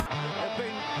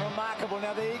unbelievable.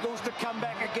 Now the Eagles to come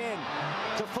back again,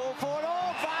 to fall forward.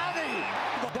 Oh, Varney!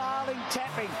 Darling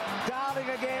tapping. Darling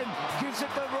again, gives it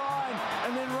to Ryan.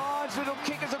 And then Ryan's little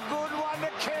kick is a good one to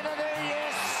Kennedy,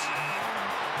 yes!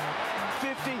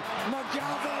 50,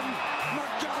 McGovern,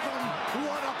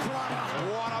 what a player!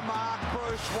 What a mark,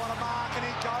 Bruce, what a mark, and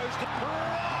it goes to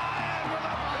Ryan with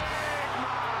a big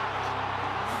mark!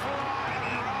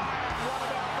 Ryan, what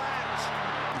about that?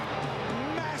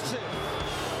 Massive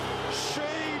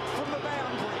sheave from the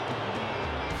boundary.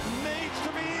 Needs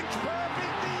to be inch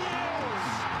perfect, he is!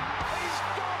 He's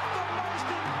got the most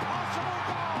impossible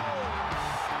goal!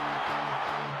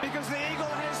 Because the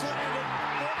Eagle has landed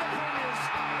for the Premiers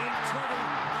in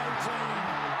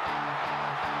 2018.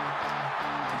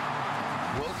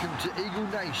 Welcome to Eagle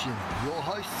Nation. Your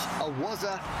hosts are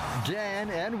Wazza, Dan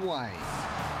and Wayne.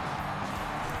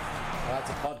 It's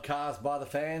a podcast by the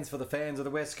fans for the fans of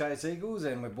the West Coast Eagles,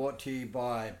 and we're brought to you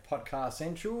by Podcast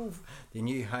Central, the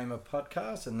new home of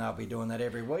podcasts, and they'll be doing that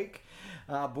every week.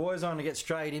 Boys, I'm going to get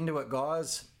straight into it,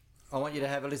 guys. I want you to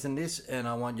have a listen to this, and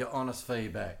I want your honest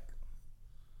feedback.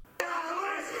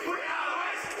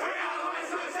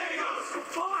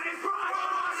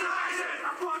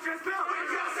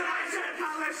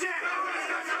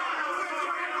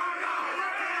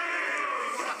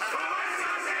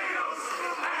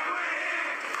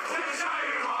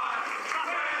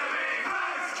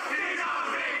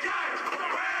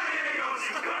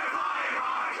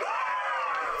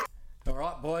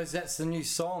 Alright boys, that's the new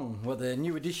song, well, the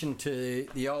new addition to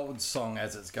the old song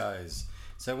as it goes.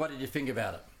 So what did you think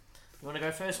about it? You want to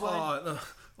go first, Wayne?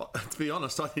 To be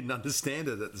honest, I didn't understand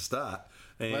it at the start,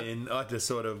 and I just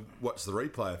sort of watched the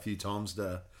replay a few times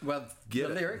to get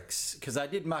the lyrics, because they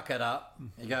did muck it up.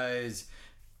 He goes,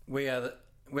 we're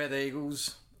the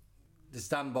Eagles. It's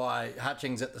done by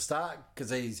Hutchings at the start,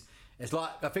 because it's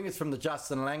like, I think it's from the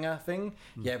Justin Langer thing.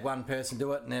 You have one person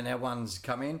do it and then our ones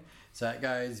come in. So it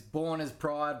goes, born as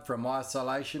pride from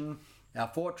isolation, our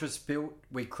fortress built,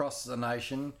 we cross the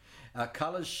nation, our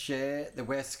colours share the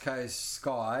West Coast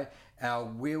sky, our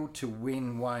will to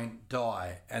win won't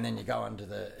die. And then you go into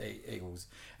the Eagles.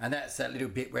 And that's that little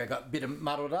bit where it got a bit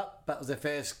muddled up. That was their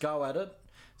first go at it.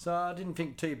 So I didn't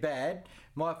think too bad.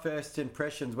 My first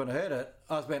impressions when I heard it,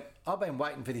 I've been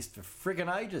waiting for this for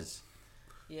friggin' ages.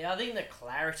 Yeah, I think the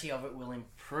clarity of it will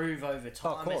improve over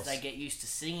time as they get used to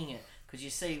singing it. Because you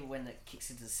see when it kicks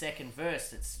into the second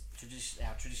verse, it's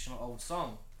our traditional old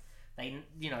song.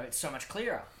 It's so much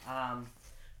clearer.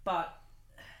 But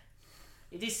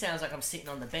it just sounds like I'm sitting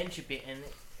on the bench a bit, and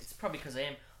it's probably because I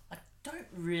am. I don't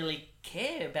really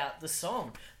care about the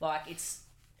song.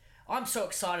 I'm so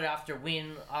excited after a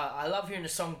win. I love hearing the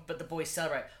song, but the boys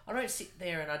celebrate. I don't sit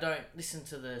there and I don't listen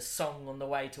to the song on the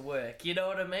way to work. You know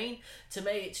what I mean? To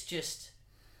me, it's just,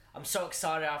 I'm so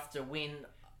excited after a win.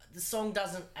 The song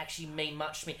doesn't actually mean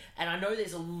much to me. And I know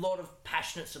there's a lot of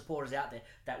passionate supporters out there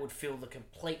that would feel the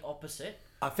complete opposite.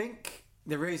 I think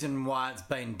the reason why it's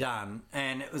been done,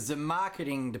 and it was the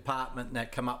marketing department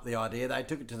that come up with the idea. They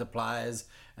took it to the players,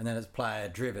 and then it's player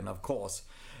driven, of course.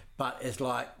 But it's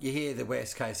like, you hear the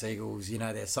West Coast Eagles,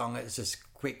 their song, it's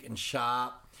just quick and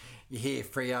sharp. You hear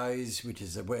Frios, which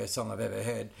is the worst song I've ever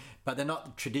heard, but they're not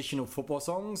the traditional football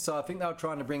songs. So I think they were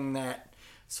trying to bring that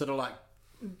sort of like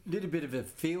little bit of a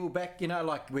feel back,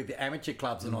 like with the amateur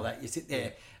clubs and all that. You sit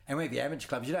there, and with the amateur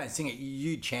clubs, you don't sing it,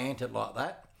 you chant it like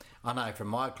that. I know from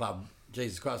my club,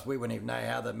 Jesus Christ, we wouldn't even know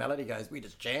how the melody goes. We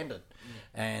just chant it.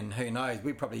 And who knows,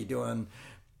 we're probably doing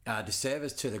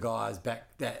disservice to the guys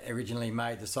back that originally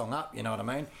made the song up, you know what I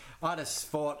mean? I just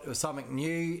thought it was something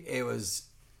new.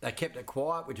 They kept it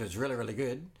quiet, which was really, really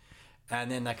good,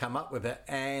 and then they come up with it,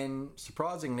 and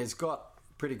surprisingly it's got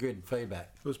pretty good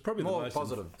feedback. It was probably more the most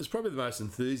positive. It's probably the most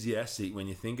enthusiastic when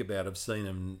you think about it, of seeing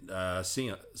them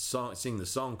sing the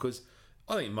song, because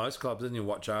I think most clubs, when you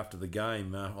watch after the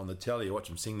game on the telly, you watch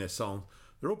them sing their song,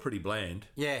 they're all pretty bland.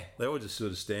 Yeah. They all just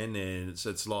sort of stand there, and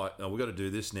it's like, we've got to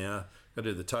do this now. Got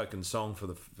to do the token song for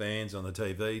the fans on the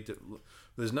TV.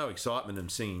 There's no excitement in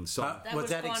singing song. That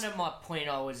was kind of my point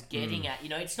I was getting at.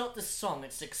 It's not the song,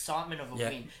 it's the excitement of a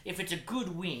win. If it's a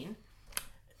good win,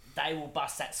 they will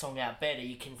bust that song out better.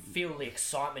 You can feel the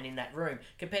excitement in that room.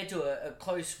 Compared to a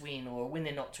close win or a win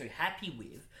they're not too happy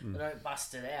with, they don't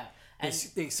bust it out. And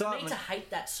the excitement, for me to hate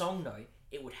that song, though,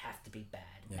 it would have to be bad.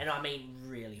 And I mean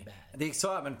really bad. The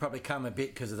excitement probably come a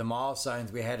bit because of the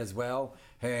milestones we had as well.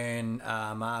 Hearn,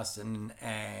 Marston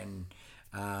and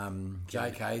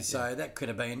JK. So that could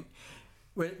have been...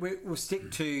 We'll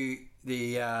stick to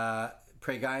the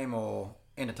pre-game or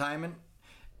entertainment,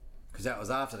 because that was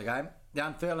after the game. The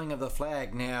unfurling of the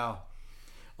flag. Now,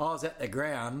 I was at the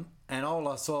ground and all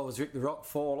I saw was Rick the Rock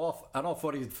fall off, and I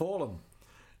thought he'd fallen.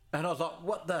 And I was like,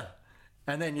 what the?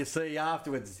 And then you see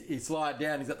afterwards, he slide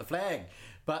down, he's got the flag.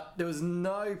 But there was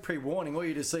no pre-warning. All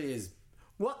you just see is,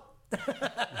 what?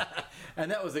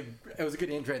 And it was a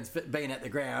good entrance, being at the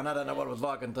ground. I don't know what it was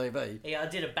like on TV. Yeah, I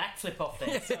did a backflip off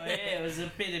there. So, yeah, it was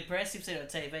a bit impressive seeing it on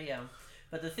TV.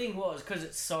 But the thing was, because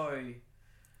it's so...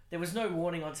 There was no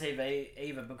warning on TV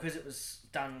either, because it was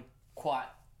done quite,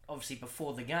 obviously,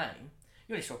 before the game.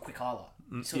 You only saw a quick highlight.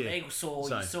 You saw the Eagle saw,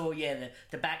 you saw, the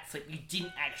backflip. You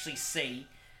didn't actually see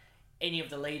any of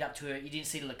the lead up to it. You didn't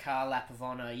see the Lakar lap of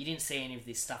honour. You didn't see any of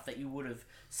this stuff that you would have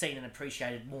seen and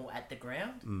appreciated more at the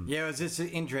ground. Yeah, it was just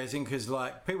interesting because,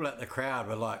 like, people at the crowd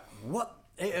were like, what?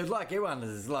 It was like everyone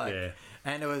was like... Yeah.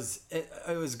 And it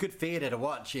was good theatre to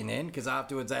watch in the end, because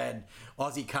afterwards they had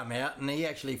Aussie come out and he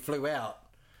actually flew out.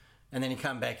 And then he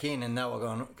come back in and they were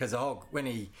going... Because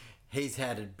when he's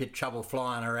had a bit trouble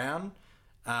flying around...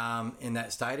 in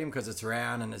that stadium, because it's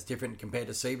round and it's different compared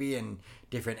to CB and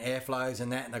different airflows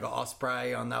and that, and they've got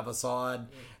Osprey on the other side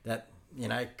that, you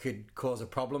know, could cause a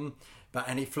problem.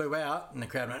 And he flew out and the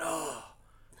crowd went, oh,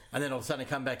 and then all of a sudden he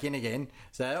come back in again.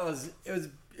 So it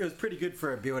was pretty good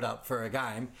for a build up for a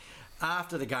game.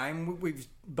 After the game, we've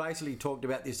basically talked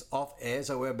about this off air,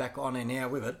 so we're back on air now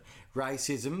with it.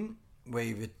 Racism,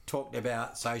 we've talked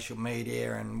about social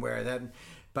media and where that.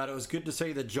 But it was good to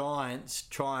see the Giants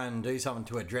try and do something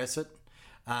to address it,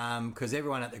 because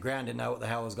everyone at the ground didn't know what the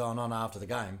hell was going on after the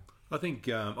game. I think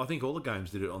all the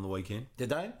games did it on the weekend. Did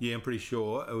they? Yeah, I'm pretty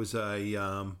sure it was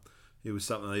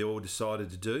something they all decided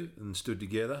to do and stood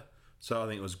together. So I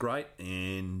think it was great,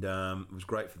 and it was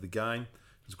great for the game.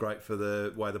 It was great for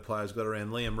the way the players got around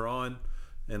Liam Ryan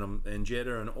and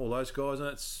Jetta and all those guys. And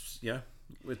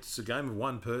it's a game of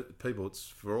one people. It's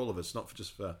for all of us, not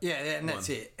just for and that's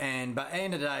it. But at the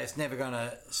end of the day, it's never going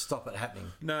to stop it happening.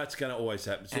 No, it's going to always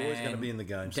happen. It's always going to be in the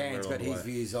game. Dan's got his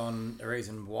views on the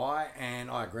reason why, and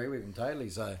I agree with him totally.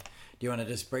 So, do you want to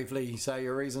just briefly say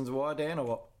your reasons why, Dan, or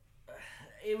what?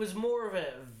 It was more of an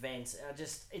event.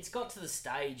 It's got to the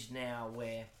stage now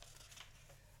where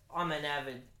I'm an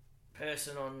avid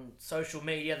person on social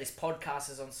media. This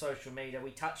podcast is on social media.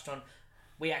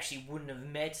 We actually wouldn't have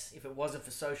met if it wasn't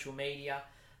for social media.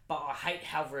 But I hate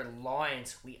how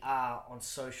reliant we are on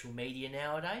social media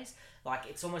nowadays. Like,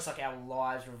 it's almost like our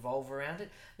lives revolve around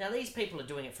it. Now, these people are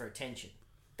doing it for attention.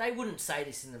 They wouldn't say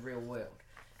this in the real world.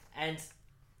 And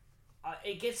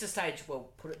it gets to the stage, well,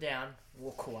 put it down,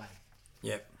 walk away.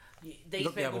 Yep. These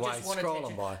Look people the other just way, want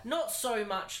attention. By. Not so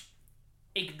much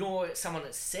ignore someone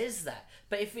that says that,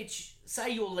 but if it's,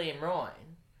 say you're Liam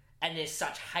Ryan and there's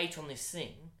such hate on this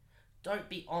thing, don't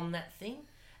be on that thing.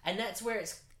 And that's where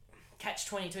it's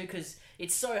catch-22, because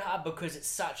it's so hard, because it's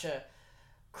such a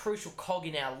crucial cog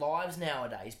in our lives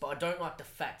nowadays. But I don't like the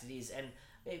fact it is. And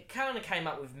it kind of came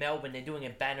up with Melbourne. They're doing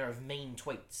a banner of mean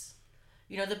tweets.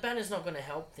 You know, the banner's not going to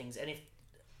help things. And if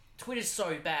Twitter's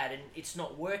so bad and it's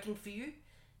not working for you,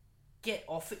 get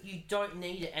off it. You don't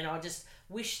need it. And I just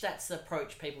wish that's the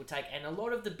approach people take. And a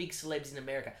lot of the big celebs in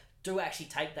America do actually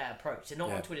take that approach. They're not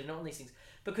on Twitter, not on these things.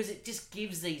 Because it just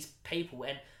gives these people,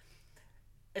 and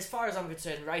as far as I'm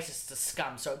concerned, racists are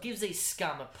scum. So it gives these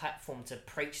scum a platform to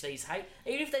preach these hate.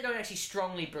 Even if they don't actually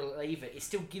strongly believe it, it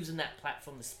still gives them that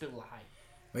platform to spill the hate.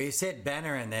 Well, you said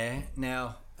banner in there.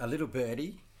 Now, a little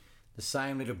birdie, the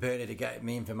same little birdie that gave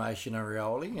me information on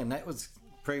Rioli, and that was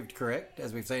proved correct,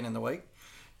 as we've seen in the week,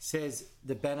 says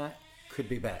the banner could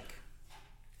be back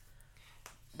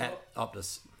at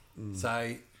Optus.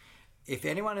 So if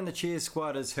anyone in the Cheers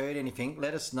squad has heard anything,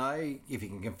 let us know. If you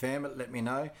can confirm it, let me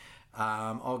know.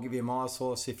 I'll give you my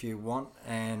source if you want,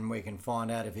 and we can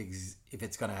find out if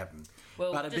it's going to happen.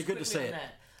 Well, but it'd be good to see it.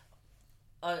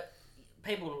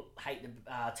 People hate the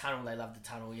tunnel, they love the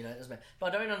tunnel, you know.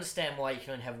 But I don't understand why you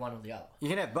can only have one or the other. You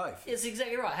can have both. It's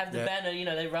exactly right. Have the banner, you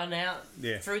know, they run out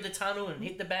through the tunnel and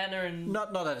hit the banner. And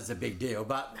Not that it's a big deal,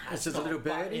 but it's just a little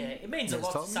birdie. Yeah, it means a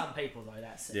lot to some people, though,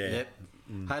 that's it. Yeah. Yep.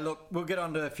 Hey, look, we'll get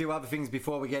on to a few other things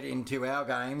before we get into our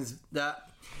games.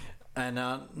 And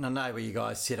I know where you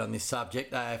guys sit on this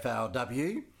subject,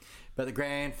 AFLW. But the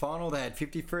grand final, they had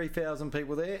 53,000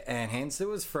 people there, and hence it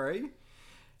was free.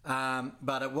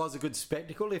 But it was a good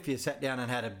spectacle if you sat down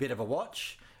and had a bit of a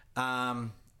watch.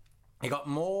 You got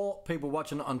more people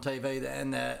watching it on TV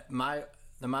than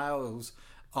the males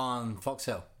on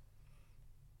Foxtel,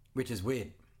 which is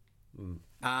weird.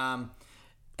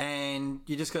 And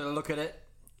you just got to look at it.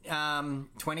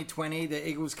 2020, the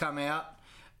Eagles come out.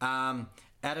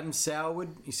 Adam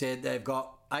Selwood, he said they've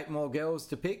got 8 more girls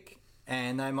to pick,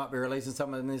 and they might be releasing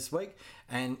some of them this week.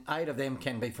 And 8 of them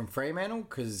can be from Fremantle,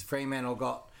 because Fremantle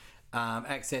got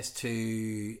access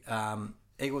to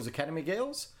Eagles Academy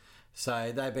girls.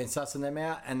 So they've been sussing them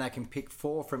out, and they can pick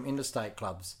 4 from interstate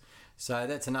clubs. So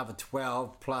that's another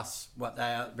 12 plus what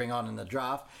they bring on in the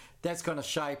draft. That's going to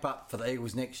shape up for the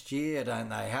Eagles next year. I don't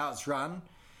know how it's run.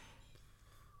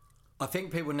 I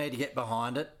think people need to get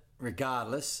behind it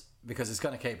regardless, because it's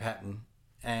going to keep happening.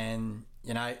 And,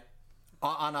 you know,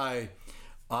 I know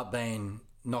I've been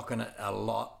knocking it a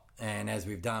lot, and as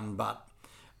we've done, but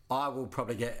I will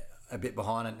probably get a bit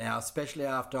behind it now, especially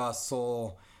after I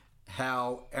saw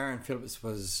how Erin Phillips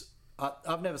was.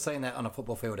 I've never seen that on a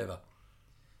football field ever.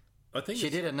 I think she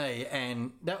did a knee,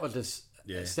 and that was just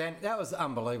that was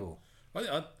unbelievable.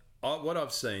 What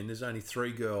I've seen, there's only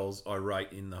 3 girls I rate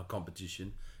in the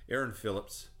competition: Erin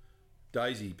Phillips,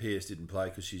 Daisy Pearce didn't play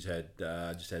because she's had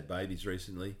just had babies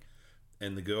recently,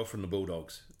 and the girl from the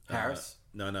Bulldogs, Harris.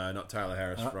 No, not Taylor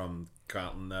Harris from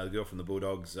Carlton. No, the girl from the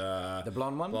Bulldogs, the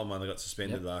blonde one. Blonde one that got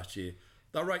suspended last year.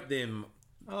 They'll rate them.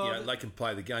 They can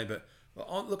play the game, but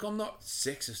look, I'm not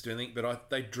sexist or anything, but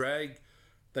they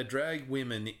drag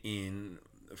women in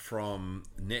from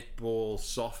netball,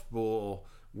 softball,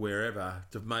 wherever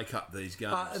to make up these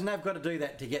games, and they've got to do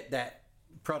that to get that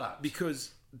product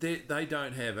because they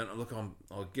don't have. And look,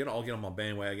 I'll get on my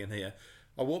bandwagon here.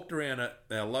 I walked around at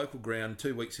our local ground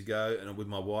 2 weeks ago, and with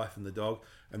my wife and the dog,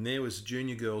 and there was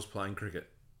junior girls playing cricket,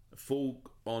 full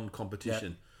on competition.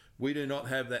 Yep. We do not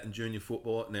have that in junior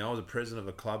football. Now, I was a president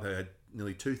of a club who had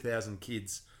nearly 2,000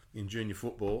 kids in junior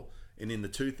football, and in the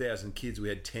 2,000 kids, we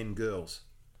had 10 girls.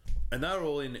 And they were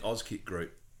all in the Auskit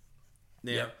group.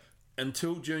 Now,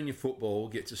 until junior football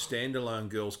gets a standalone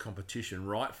girls competition,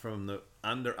 right from the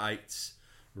under 8s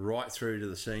right through to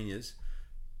the seniors,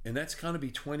 and that's going to be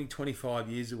 20, 25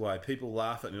 years away. People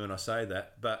laugh at me when I say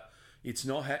that, but it's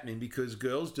not happening because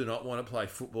girls do not want to play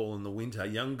football in the winter.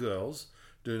 Young girls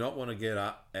do not want to get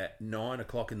up at 9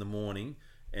 o'clock in the morning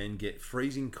and get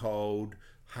freezing cold,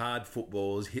 hard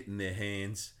footballs hitting their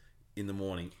hands in the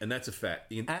morning. And that's a fact.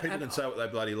 People can say what they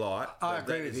bloody like. I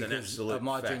agree with you, an absolute of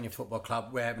my fact. junior football club,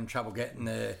 we're having trouble getting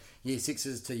the year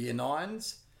 6s to year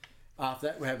 9s. After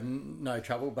that, we're having no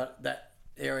trouble, but that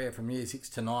area from year 6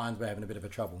 to 9s, we're having a bit of a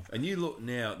trouble. And you look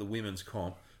now at the women's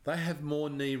comp, they have more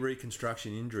knee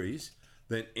reconstruction injuries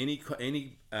than any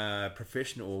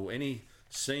professional or any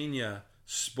senior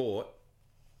sport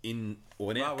in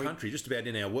our country, just about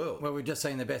in our world. Well, we've just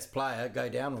seen the best player go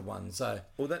down with one. So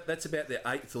that's about their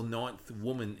 8th or 9th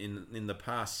woman in the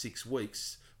past 6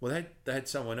 weeks. Well, they had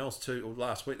someone else too. Or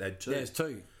last week they had 2. There's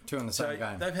two in the same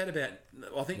game. They've had about,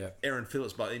 I think, Erin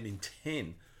Phillips, but they've been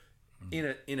 10 in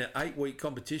an 8-week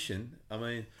competition. I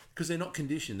mean, because they're not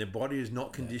conditioned. Their body is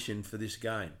not conditioned for this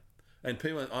game. And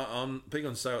people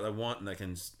can say what they want, and they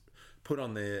can put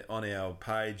on our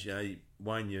page,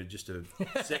 Wayne, you're just a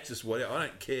sexist, whatever. I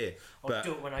don't care. I'll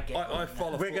do it when I get. I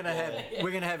follow. We're gonna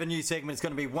have a new segment. It's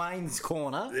going to be Wayne's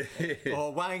Corner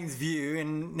or Wayne's View,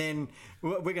 and then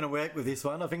we're going to work with this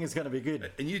one. I think it's going to be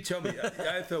good. And you tell me, the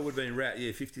AFL would have been wrapped.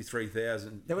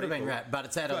 53,000. It would have been wrapped, but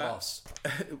it's at a loss.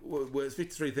 Well, it's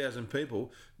 53,000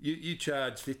 people. You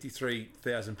charge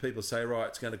 53,000 people. Say, right,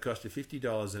 it's going to cost you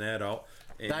 $50 an adult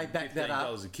and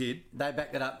 $15 a kid. They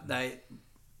back that up.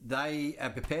 They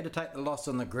are prepared to take the loss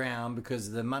on the ground because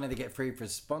of the money they get free for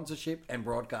sponsorship and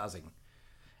broadcasting.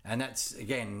 And that's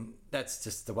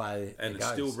just the way and it goes.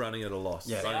 And it's still running at a loss.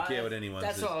 Yeah. I don't care what anyone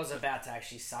says. That's what I was about to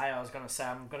actually say. I was going to say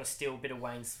I'm going to steal a bit of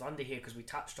Wayne's thunder here because we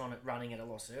touched on it running at a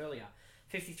loss earlier.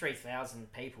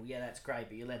 53,000 people, yeah, that's great,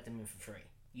 but you let them in for free.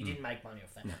 You didn't make money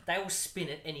off that. No. They will spin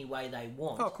it any way they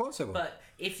want. Oh, of course they will. But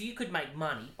if you could make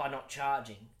money by not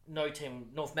charging, no team,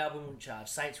 North Melbourne wouldn't charge,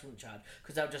 Saints wouldn't charge,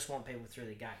 because they'll just want people through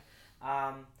the game.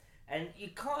 And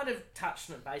you kind of touched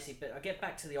on it basically, but I get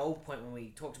back to the old point when we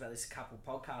talked about this a couple of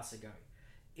podcasts ago.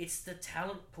 It's the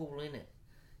talent pool in it.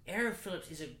 Erin Phillips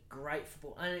is a great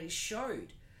footballer, and it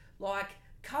showed. Like,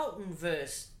 Carlton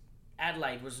versus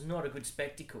Adelaide was not a good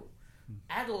spectacle.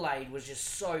 Adelaide was just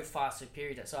so far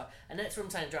superior to that side. And that's what I'm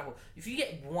saying, Drummond. If you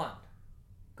get one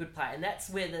good player, and that's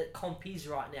where the comp is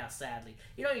right now, sadly.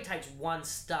 It only takes one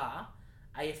star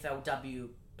AFLW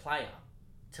player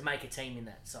to make a team in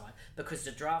that side because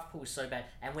the draft pool is so bad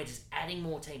and we're just adding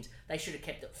more teams. They should have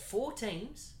kept it 4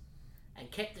 teams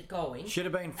and kept it going. Should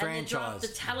have been franchised. The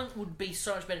talent would be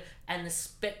so much better and the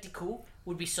spectacle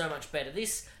would be so much better.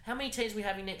 How many teams we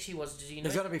having next year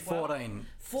There's got to be 14.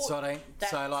 14.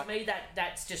 To me,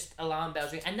 that's just alarm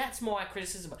bells. And that's my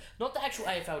criticism. Not the actual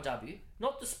AFLW,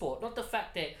 not the sport, not the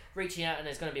fact they're reaching out and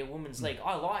there's going to be a women's league.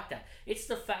 I like that. It's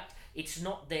the fact it's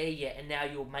not there yet and now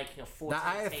you're making a 14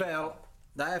 team.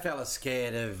 The AFL are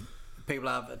scared of people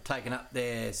have taken up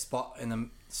their spot in the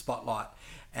spotlight.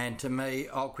 And to me,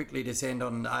 I'll quickly descend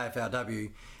on the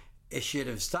AFLW. it should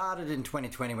have started in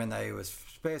 2020 when they was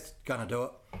first going to do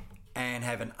it, and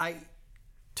have an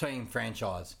 8-team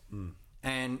franchise.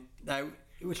 And they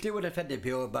still would have had to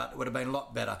build, but it would have been a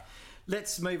lot better.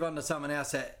 Let's move on to someone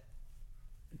else that,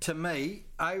 to me,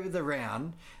 over the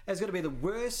round, has got to be the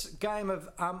worst game of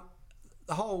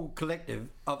the whole collective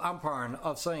of umpiring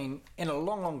I've seen in a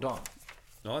long, long time.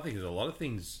 No, I think there's a lot of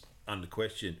things under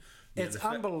question. It's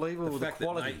unbelievable the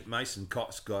quality. That Mason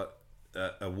Cox got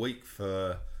a week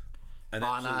for an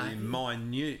absolutely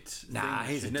minute. Nah,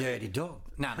 he's a dirty dog.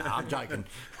 No, I'm joking.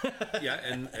 Yeah,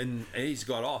 and he's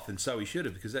got off, and so he should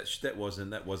have, because that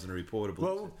wasn't a reportable.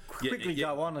 Well, quickly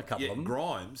go on a couple of them.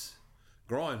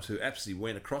 Grimes, who absolutely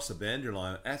went across the boundary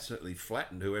line, absolutely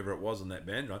flattened whoever it was on that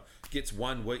boundary line, gets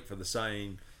 1 week for the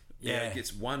same. Yeah,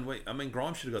 gets 1 week. I mean,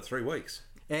 Grimes should have got 3 weeks.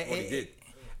 What he did.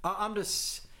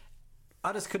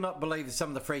 I just could not believe some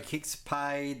of the free kicks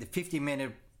paid, the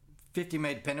 50-metre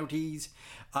penalties.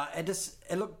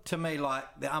 It looked to me like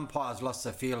the umpires lost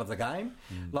the feel of the game.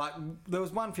 Like, there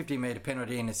was one 50-metre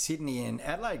penalty in a Sydney and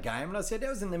Adelaide game, and I said that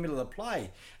was in the middle of the play,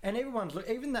 and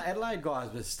even the Adelaide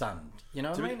guys were stunned. You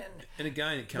know what I mean? And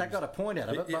again, they got a point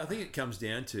out of it. I think it comes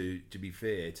down to be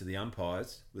fair to the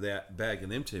umpires, without bagging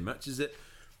them too much, is that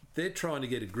they're trying to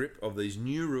get a grip of these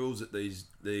new rules that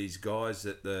these guys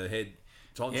at the head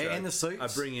and the suits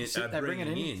are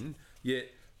bringing in. Yeah,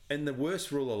 and the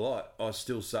worst rule of lot, I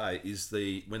still say, is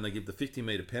when they give the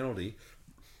 50-metre penalty,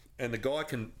 and the guy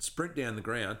can sprint down the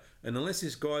ground, and unless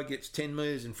this guy gets 10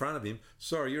 metres in front of him,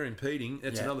 sorry, you're impeding.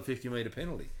 It's another 50-metre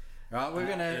penalty. Right, we're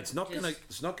gonna. It's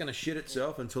not gonna shit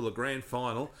itself until the grand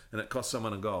final, and it costs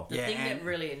someone a goal. The thing that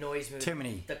really annoys me, too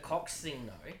many. The Cox thing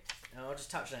though, and I'll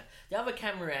just touch on it. The other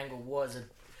camera angle was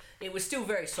it was still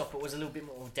very soft, but it was a little bit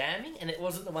more damning, and it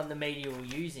wasn't the one the media were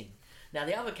using. Now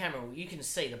the other camera, you can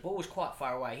see the ball was quite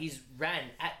far away. He's ran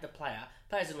at the player,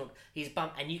 players look, he's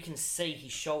bumped, and you can see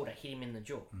his shoulder hit him in the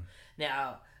jaw.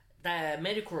 Now the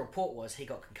medical report was he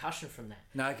got concussion from that.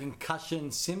 No,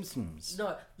 concussion symptoms.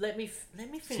 No, let me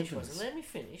finish. Let me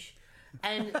finish.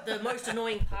 And the most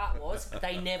annoying part was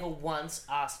they never once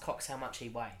asked Cox how much he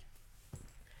weighed.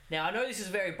 Now, I know this is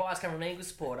very biased coming from an Eagles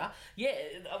supporter. Yeah,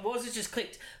 it just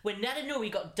clicked. When Natanui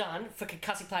got done for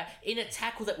concussing player in a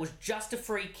tackle that was just a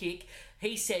free kick,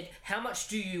 he said, how much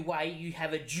do you weigh? You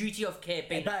have a duty of care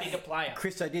being a bigger player.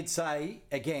 Christo did say,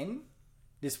 again,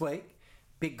 this week,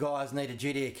 big guys need a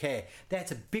duty of care. That's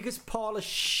the biggest pile of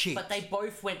shit. But they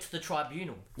both went to the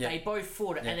tribunal. Yeah. They both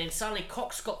fought it. Yeah. And then suddenly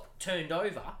Cox got turned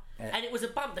over, and it was a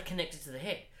bump that connected to the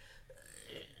head.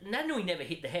 Natanui never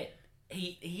hit the head.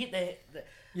 He hit the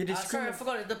sorry, I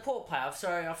forgot it. The poor player.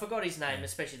 Sorry, I forgot his name,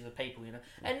 especially to the people, you know.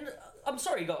 And I'm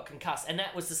sorry he got concussed. And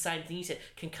that was the same thing you said.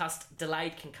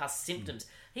 Delayed concussed symptoms.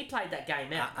 He played that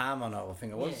game out. Armon, I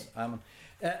think it was. Yeah.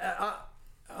 Armon.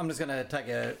 I'm just going to take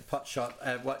a pot shot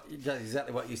at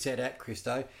exactly what you said at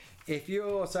Christo. If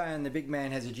you're saying the big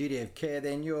man has a duty of care,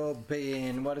 then you're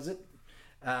being, what is it?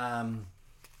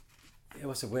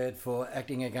 What's the word for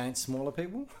acting against smaller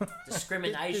people?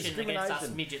 Discrimination against us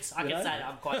midgets. I can say that,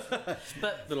 I'm quite sure.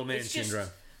 But little man syndrome.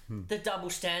 The double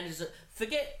standards.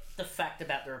 Forget the fact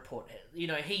about the report. You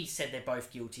know, he said they're both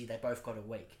guilty. They both got a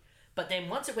week. But then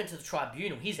once it went to the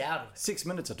tribunal, he's out of it. 6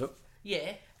 minutes it took.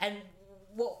 Yeah, and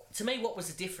what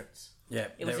was the difference? Yeah,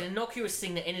 it was an innocuous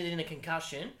thing that ended in a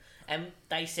concussion, and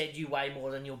they said you weigh more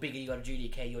than you're bigger. You got a duty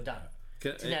of care. You're done.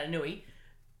 To Natanui,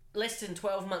 less than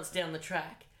 12 months down the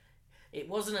track. It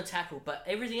wasn't a tackle, but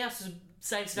everything else was the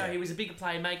same scenario. He was a bigger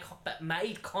player,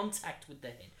 made contact with the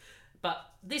head. But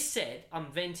this said,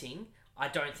 I'm venting. I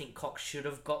don't think Cox should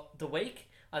have got the week.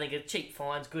 I think a cheap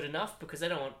fine's good enough because they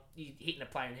don't want you hitting a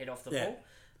player and head off the ball.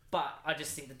 But I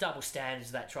just think the double standards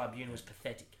of that tribunal was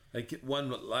pathetic.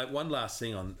 One last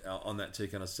thing on that too,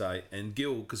 can I say? And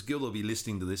Gil, because Gil will be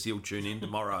listening to this, he'll tune in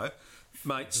tomorrow.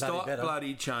 Mate, stop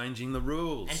bloody changing the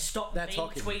rules. And stop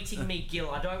tweeting me, Gil.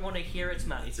 I don't want to hear it,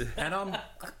 mate. And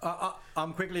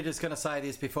I'm quickly just going to say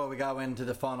this before we go into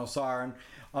the final siren.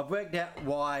 I've worked out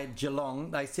why Geelong,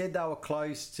 they said they were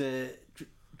close to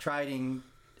trading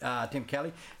Tim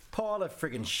Kelly. Pile of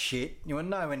friggin' shit. You were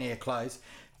nowhere near close.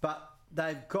 But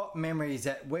they've got memories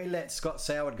that we let Scott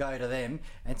Soward go to them.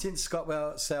 And since Scott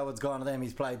Soward's gone to them,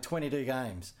 he's played 22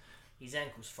 games. His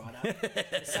ankle's fried up.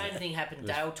 The same thing happened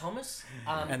to Dale Thomas.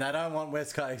 And they don't want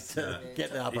West Coast to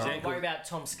get the upper. Don't worry about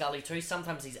Tom Scully too.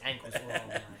 Sometimes his ankles were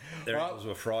wrong. Their ankles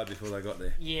were fried before they got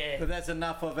there. Yeah. But that's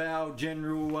enough of our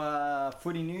general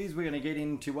footy news. We're going to get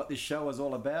into what this show is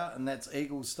all about, and that's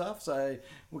Eagles stuff. So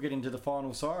we'll get into the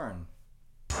final siren.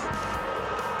 It's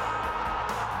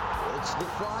the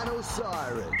final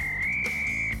siren.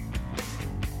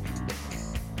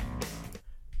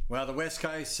 Well, the West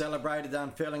Coast celebrated the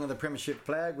unfurling of the premiership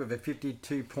flag with a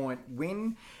 52-point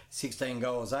win, 16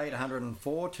 goals 8,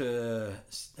 104 to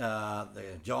the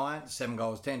Giants, 7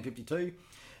 goals 10, 52.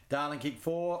 Darling kicked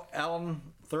 4, Allen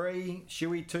 3,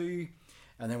 Shuey 2,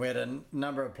 and then we had a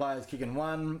number of players kicking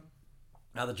 1.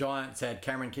 The Giants had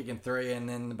Cameron kicking 3, and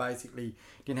then basically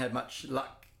didn't have much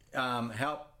luck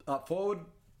help up forward.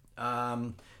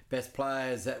 Best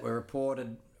players that were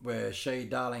reported were Shee,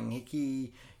 Darling,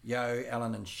 Hickey, Yo,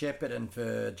 Allen and Shepherd, and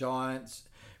for Giants,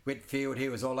 Whitfield, he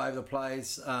was all over the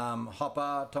place.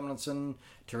 Hopper, Tomlinson,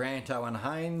 Taranto and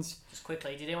Haynes. Just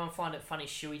quickly, did anyone find it funny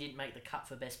Shuey didn't make the cut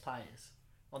for best players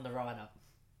on the write-up?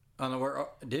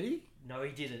 Did he? No,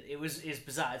 he didn't. It's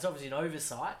bizarre. It's obviously an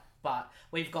oversight, but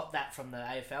we've got that from the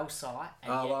AFL site,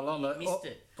 and he missed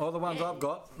it. All the ones I've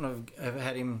got have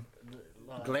had him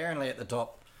glaringly at the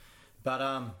top.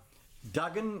 But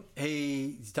Duggan,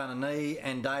 he's done a knee,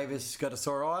 and Davis got a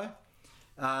sore eye.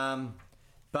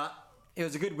 But it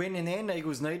was a good win in the end.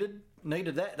 Eagles needed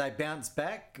that. They bounced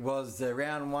back. Was the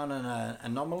round one an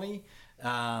anomaly?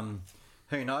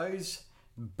 Who knows?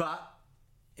 But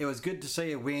it was good to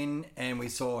see a win, and we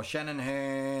saw Shannon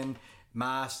Hearn,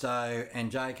 Marstow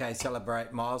and JK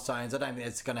celebrate milestones. I don't think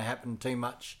it's going to happen too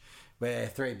much where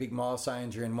 3 big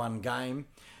milestones are in one game.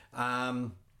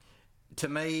 To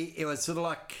me, it was sort of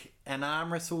like an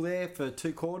arm wrestle there for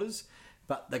 2 quarters,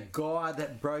 but the guy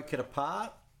that broke it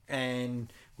apart,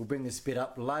 and we'll bring this bit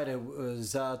up later,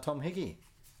 was Tom Hickey.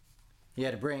 He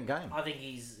had a brilliant game. I think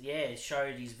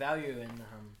showed his value, and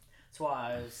that's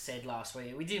why I said last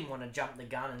week we didn't want to jump the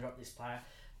gun and drop this player,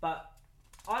 but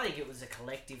I think it was a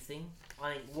collective thing.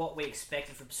 I think what we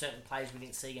expected from certain players we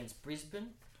didn't see against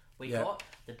Brisbane, we got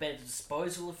the better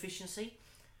disposal efficiency,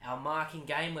 our marking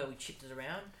game where we chipped it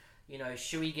around. You know,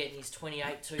 Shuey getting his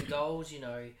 28 2 goals. You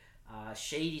know,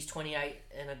 Sheed his 28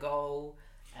 and a goal,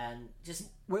 and just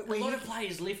a lot of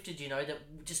players lifted. You know,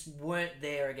 that just weren't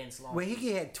there against Lions. Well,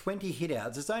 Hickey had 20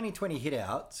 hit-outs. It's only 20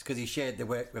 hit-outs because he shared the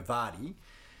work with Vardy.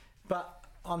 But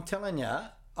I'm telling you,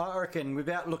 I reckon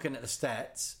without looking at the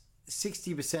stats,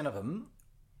 60% of them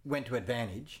went to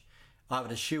advantage, either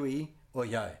to Shuey or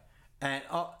Yo. And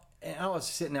I was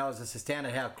sitting there, I was just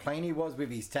astounded how clean he was with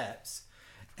his taps.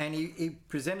 And he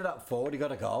presented up forward, he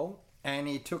got a goal, and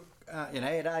he took, he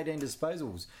had 18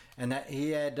 disposals. And that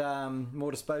he had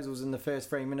more disposals in the first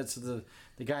 3 minutes of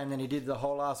the game than he did the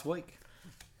whole last week.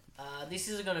 This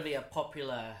isn't going to be a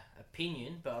popular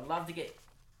opinion, but I'd love to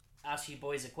ask you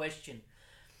boys a question.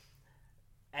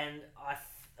 And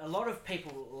a lot of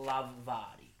people love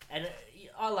Vardy, and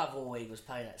I love all Eagles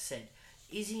play that said.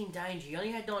 Is he in danger? He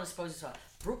only had 9 disposals.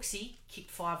 Brooksy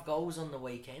kicked 5 goals on the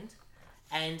weekend,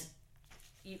 and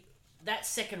that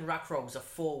second ruck roll was a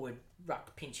forward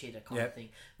ruck pinch hitter kind of thing.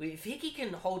 If Hickey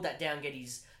can hold that down, get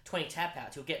his 20 tap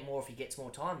outs, he'll get more if he gets more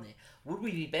time there. Would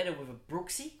we be better with a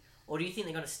Brooksy, or do you think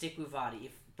they're going to stick with Vardy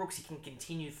if Brooksy can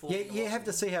continue forward? Yeah, you have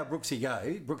to see how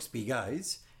Brooksby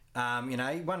goes.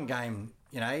 One game,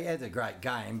 he had a great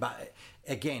game, but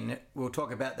again, we'll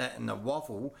talk about that in the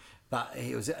waffle. But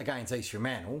he was against East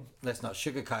Fremantle. Let's not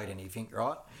sugarcoat anything,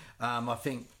 right? I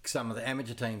think some of the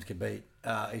amateur teams could beat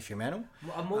East Fremantle.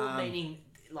 I'm more meaning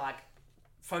like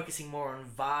focusing more on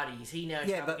Vardy. Is he now?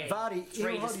 Yeah, but Vardy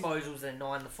 3 disposals and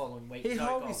 9 the following week. He'll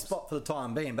hold his spot for the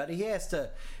time being, but he has to.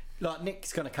 Like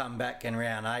Nick's going to come back in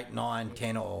round 8, 9,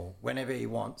 10, or whenever he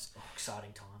wants. Oh,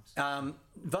 exciting times.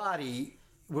 Vardy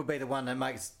will be the one that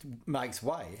makes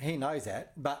way. He knows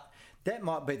that, but that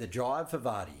might be the drive for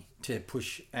Vardy to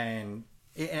push. And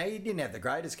he didn't have the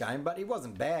greatest game, but he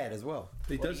wasn't bad as well.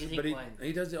 He does.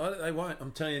 They won't.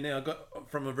 I'm telling you now. I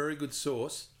got from a very good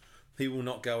source. He will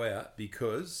not go out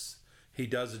because he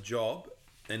does a job.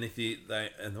 And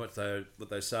what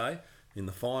they say in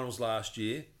the finals last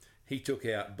year, he took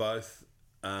out both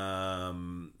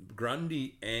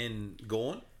Grundy and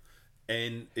Gawn,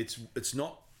 and it's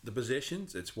not the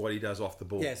possessions, it's what he does off the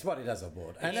ball. Yeah, it's what he does off the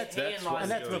board. And that's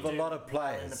with a lot of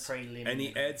players. And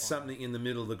he adds something in the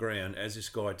middle of the ground, as this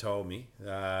guy told me.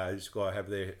 This guy I have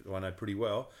there, who I know pretty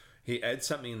well. He adds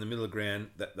something in the middle of the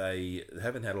ground that they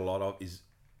haven't had a lot of, is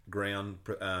ground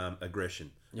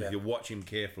aggression. Yeah. If you watch him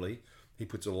carefully, he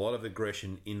puts a lot of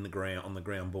aggression in the ground, on the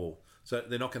ground ball. So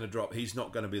they're not going to drop. He's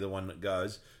not going to be the one that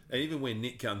goes. And even when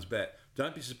Nick comes back,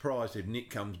 don't be surprised if Nick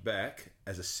comes back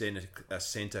as a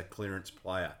centre clearance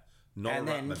player, not and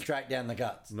a then ruckman. Straight down the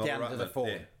guts, not down to the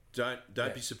forward. Yeah.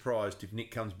 Don't be surprised if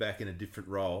Nick comes back in a different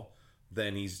role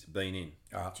than he's been in.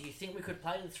 Do you think we could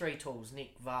play the 3 tools,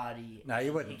 Nick, Vardy? No,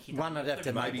 you wouldn't. One would have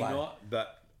to maybe make way. Not.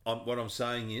 But what I'm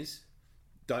saying is,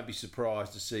 don't be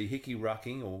surprised to see Hickey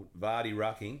rucking or Vardy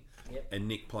rucking, and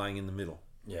Nick playing in the middle.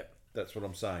 Yep, that's what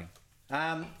I'm saying.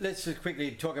 Let's just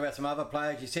quickly talk about some other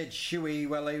players. You said Shuey,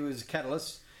 well, he was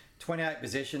catalyst. 28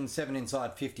 possessions, 7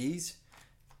 inside 50s.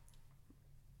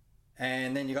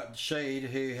 And then you got Sheed,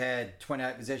 who had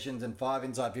 28 possessions and 5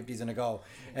 inside 50s and a goal.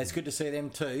 And it's good to see them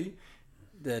too.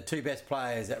 The two best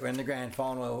players that were in the grand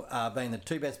final being the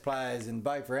two best players in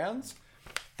both rounds.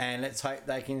 And let's hope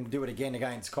they can do it again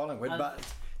against Collingwood. But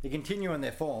they continue in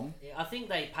their form. Yeah, I think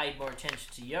they paid more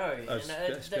attention to Yo.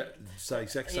 Say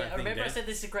exact same thing. Remember, I said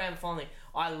this is a grand final.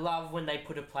 I love when they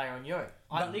put a player on Yo.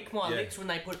 I lick my lips when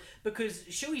they put, because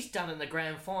Shuey's done in the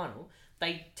grand final.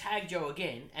 They tagged Yo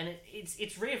again, and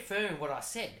it's reaffirming what I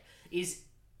said. Is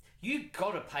you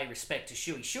got to pay respect to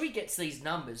Shuey. Shuey gets these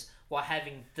numbers by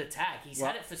having the tag. He's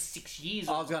had it for 6 years.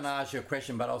 I was going to ask you a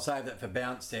question, but I'll save that for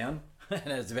Bounce Down. And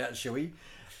it's about Shuey.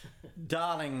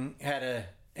 Darling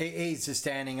he's just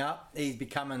standing up. He's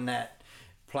becoming that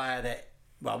player that,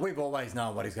 well, we've always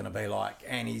known what he's going to be like,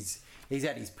 and he's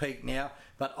at his peak now.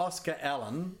 But Oscar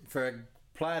Allen, for a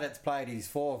player that's played his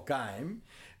 4th game,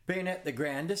 being at the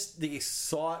ground, just the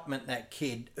excitement that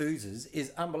kid oozes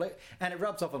is unbelievable, and it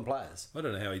rubs off on players. I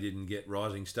don't know how he didn't get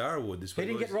Rising Star Award this week.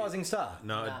 He didn't get Rising Star?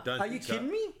 No, I don't. Are you kidding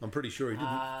me? I'm pretty sure he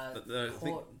didn't.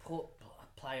 Port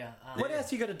player. What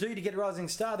else you got to do to get a Rising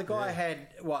Star? The guy had,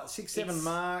 6, 7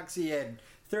 marks. He had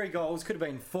 3 goals. Could have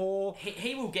been 4.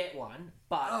 He will get one,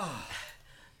 but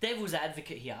devil's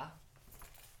advocate here.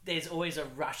 There's always a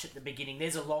rush at the beginning.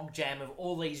 There's a log jam of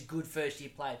all these good first-year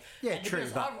players. Yeah, and true.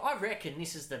 But I reckon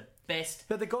this is the best.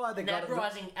 But the guy that got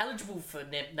it, eligible for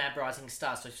NAB Rising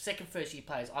Stars, so second first-year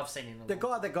players I've seen in the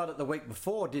guy that got it the week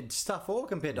before did stuff all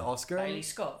compared to Oscar. Bailey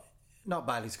Scott. Not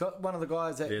Bailey Scott. One of the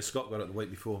guys that Scott got it the week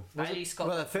before. Bailey Scott.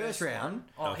 Well, the first round.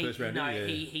 First round. No,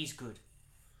 he's good.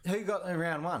 Who got in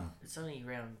round 1? It's only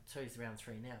round 2, round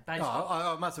 3 now.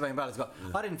 It must have been Bailey Scott.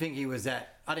 Yeah. I didn't think he was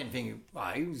that. I didn't think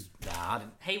he was. I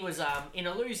didn't. He was in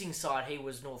a losing side. He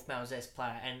was North Mel's best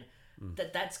player, and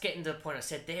that's getting to the point. I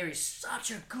said there is such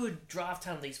a good draft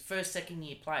ton of these first, second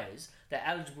year players that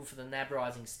are eligible for the NAB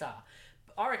Rising Star.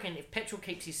 I reckon if Petrel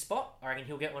keeps his spot, I reckon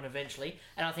he'll get one eventually,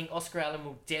 and I think Oscar Allen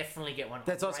will definitely get one.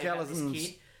 That's Oscar Allen's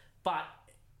kid, but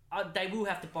they will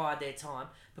have to bide their time,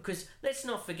 because let's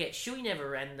not forget, Shuey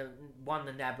never won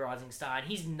the NAB Rising Star, and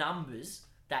his numbers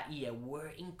that year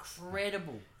were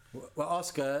incredible. Well,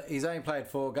 Oscar, he's only played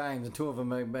 4 games, and 2 of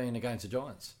them have been against the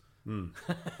Giants. Look,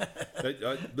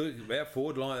 our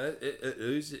forward line,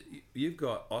 you've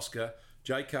got Oscar.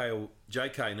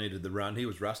 JK needed the run. He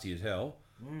was rusty as hell.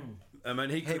 I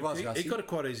mean, he could have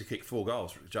quite easily kicked 4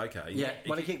 goals, JK. Yeah,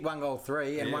 he kicked 1 goal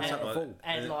 3 and one shot full.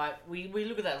 And we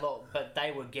look at that lot, but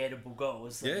they were gettable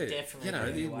goals. Yeah,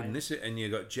 definitely. You wouldn't miss it. And you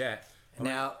got Jack.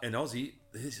 Now, and Aussie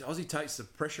takes the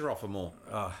pressure off them all.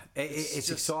 Oh, it's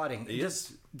exciting.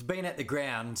 Just being at the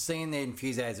ground, seeing their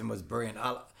enthusiasm was brilliant.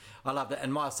 I loved it.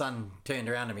 And my son turned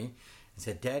around to me and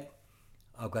said, "Dad,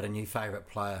 I've got a new favourite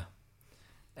player."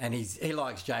 And he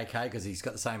likes JK because he's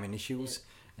got the same initials. Yeah.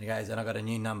 And he goes, "And I got a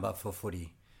new number for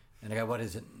footy." And I go, "What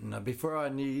is it?" And before I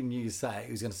knew you say it,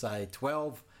 he was going to say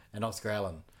 12 and Oscar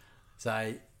Allen.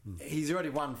 So he's already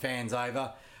won fans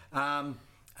over.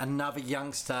 Another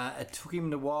youngster, it took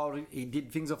him a while. He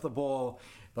did things off the ball.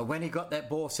 But when he got that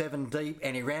ball 7 deep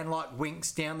and he ran like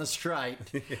Winks down the straight,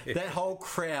 that whole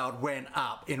crowd went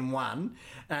up in one.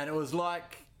 And it was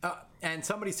like, and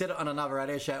somebody said it on another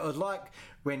radio show, it was like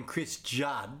when Chris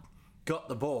Judd got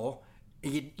the ball,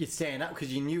 you'd stand up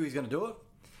because you knew he was going to do it.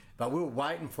 But we were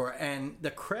waiting for it. And the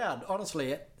crowd,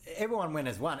 honestly, everyone went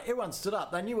as one. Everyone stood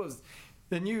up. They knew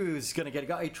he was going to get a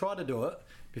goal. He tried to do it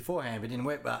beforehand, but it didn't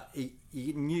work. But he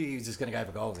knew he was just going to go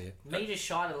for goals here. Metres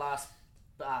shy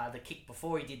the kick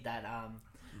before he did that.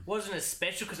 Wasn't as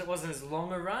special because it wasn't as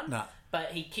long a run. No.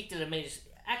 But he kicked it a metre.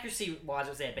 Accuracy-wise, it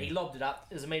was there, but he lobbed it up.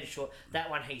 It was a metre short. That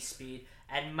one he speared.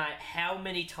 And, mate, how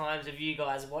many times have you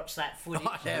guys watched that footage?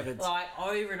 I haven't. Like,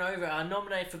 over and over.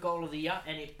 Nominated for goal of the year,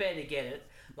 and he better get it.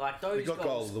 Like, those He got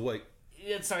goal of the week.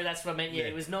 Sorry, that's what I meant. Yeah,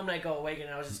 it was nominated goal of the week, and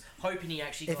I was just hoping he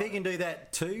actually got If he can do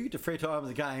that 2 to 3 times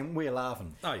a game, we're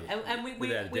laughing. Oh, yeah. And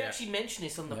we actually mentioned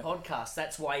this on the podcast.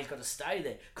 That's why he's got to stay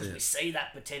there, because we see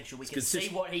that potential. We can see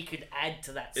what he could add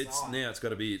to that side.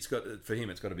 For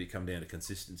him, it's got to be come down to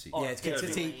consistency. Yeah, it's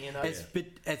consistency.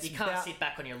 You can't sit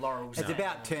back on your laurels. It's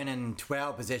about turning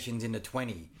 12 possessions into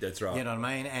 20. That's right. You know what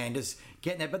I mean? And just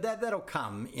getting there. But that'll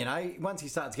come, you know. Once he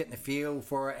starts getting the feel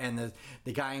for it and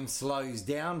the game slows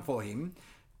down for him,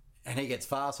 and he gets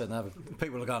faster, and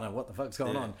people are going, "What the fuck's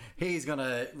going on?" He's going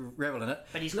to revel in it.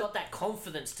 But he's got that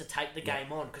confidence to take the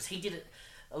game on, because he did it.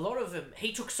 A lot of them,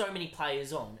 he took so many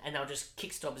players on, and they'll just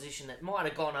kicks to opposition that might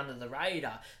have gone under the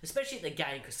radar, especially at the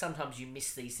game, because sometimes you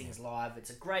miss these things live.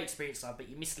 It's a great experience live, but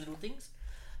you miss little things.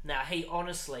 Now, he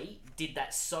honestly did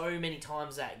that so many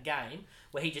times that game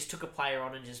where he just took a player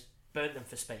on and just burnt them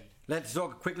for speed. Let's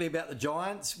talk quickly about the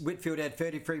Giants. Whitfield had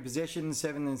 33 possessions,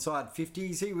 7 inside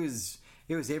 50s.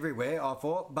 He was everywhere, I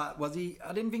thought, but was he?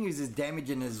 I didn't think he was as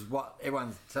damaging as what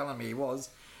everyone's telling me he was.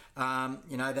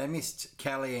 They missed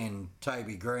Kelly and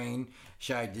Toby Green,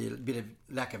 showed a bit of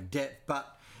lack of depth,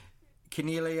 but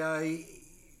Canelio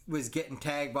was getting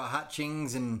tagged by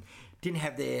Hutchings and didn't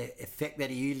have the effect that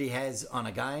he usually has on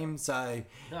a game. So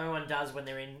no one does when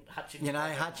they're in Hutchings.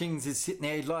 Hutchings is sitting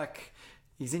there like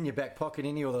he's in your back pocket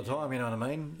all the time. You know what I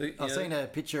mean? I've seen a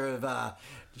picture of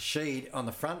Sheed on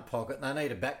the front pocket, and they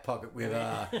need a back pocket with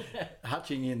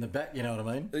Hutching in the back. You know what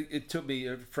I mean?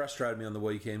 It frustrated me on the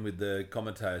weekend with the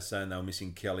commentators saying they were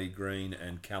missing Kelly, Green,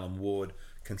 and Callum Ward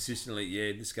consistently.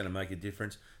 Yeah, this is going to make a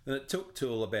difference. And it took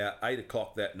till about 8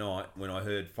 o'clock that night when I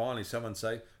heard finally someone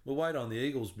say, "Well, wait on, the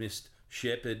Eagles missed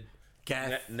Shepherd,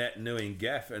 Gaff, Nat Nui, and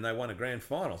Gaff, and they won a grand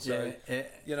final." So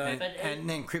and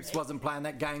then Cripps wasn't playing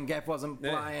that game. Gaff wasn't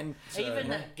playing. Even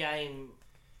that game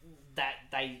that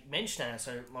they mentioned,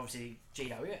 so obviously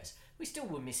GWS, we still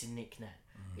were missing Nick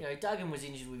Nat. Duggan was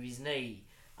injured with his knee.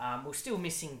 We're still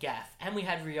missing Gaff, and we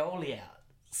had Rioli out.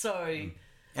 So.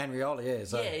 And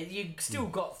Rioli, you still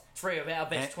got 3 of our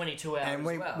best 22 hours. And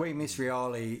we miss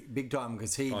Rioli big time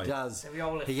because he does.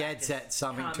 He adds that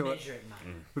something to it.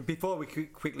 But before we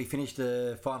quickly finish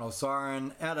the final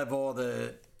siren, out of all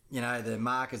the the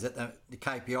markers at the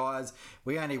KPIs,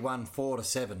 we only won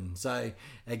 4-7. So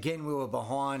again, we were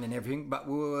behind and everything, but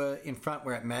we were in front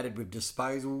where it mattered with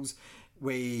disposals.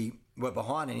 We were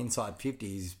behind in inside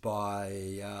 50s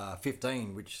by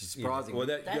 15, which is surprising. Well,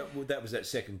 that was that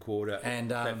second quarter.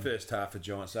 And that first half of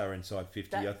Giants, they were inside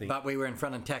 50, I think. But we were in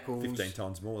front in tackles. 15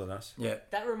 times more than us. Yeah.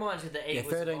 That reminds me of the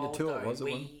Eagles 13 of old, to 2 though. it was.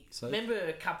 Remember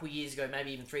a couple of years ago,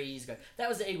 maybe even 3 years ago, that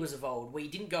was the Eagles of old. We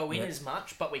didn't go in as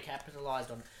much, but we capitalised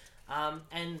on it.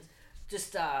 And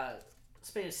just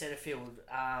speaking of Setterfield,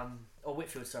 or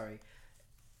Whitfield, sorry,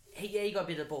 he got a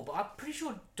bit of the ball, but I'm pretty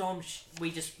sure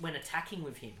we just went attacking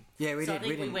with him. Yeah, we did. I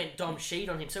think we went Dom Sheed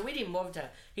on him, so we didn't bother to.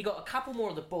 He got a couple more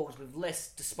of the balls with less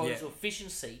disposal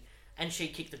efficiency, and she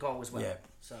kicked the goal as well. Yeah.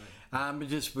 So.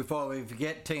 Just before we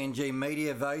forget, TNG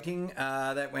media voting,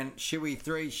 that went Shuey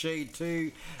 3, Sheed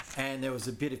 2, and there was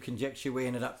a bit of conjecture. We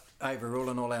ended up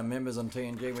overruling all our members on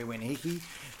TNG. We went Hickey.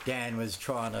 Dan was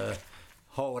trying to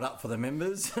hold up for the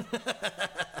members.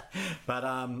 But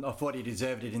I thought he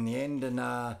deserved it in the end. And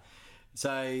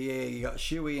you got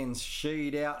Shuey and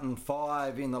Sheed out and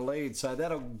 5 in the lead. So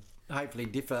that'll hopefully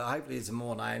differ. Hopefully some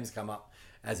more names come up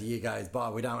as the year goes by.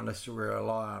 We don't want to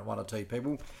rely on 1 or 2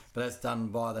 people, but that's done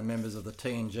by the members of the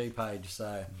TNG page.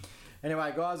 So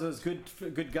anyway, guys, it was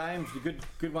good games,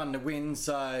 good one to win.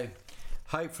 So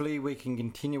hopefully we can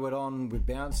continue it on with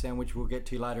Bounce Sound, which we'll get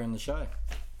to later in the show.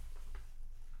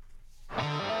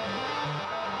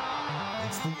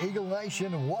 It's the Eagle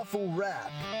Nation Waffle Wrap.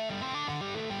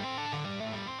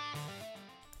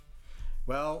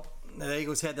 Well, the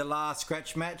Eagles had the last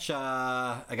scratch match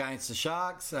against the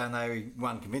Sharks, and they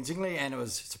won convincingly, and it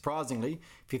was surprisingly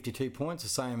 52 points, the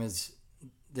same as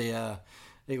the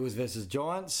Eagles versus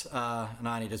Giants. And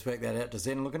I only just worked that out just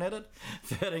then looking at it.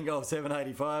 13 goals,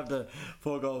 785 to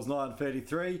 4 goals,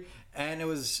 933. And it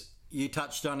was... You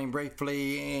touched on him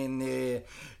briefly in the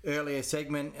earlier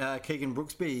segment. Keegan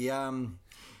Brooksby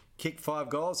kicked 5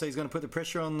 goals, so he's going to put the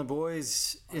pressure on the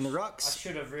boys in the rucks. I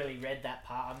should have really read that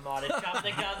part. I might have jumped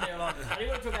the gun there. I didn't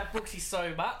want to talk about Brooksy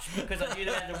so much because I knew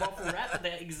they had the waffle wrap,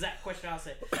 the exact question I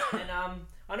said. And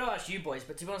I know I asked you boys,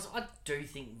 but to be honest, I do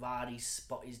think Vardy's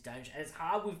spot is dangerous. And it's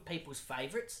hard with people's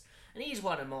favourites. And he's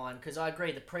one of mine because I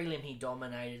agree. The prelim he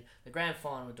dominated, the grand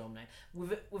final he dominated.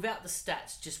 Without the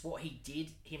stats, just what he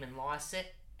did, him and Lysette,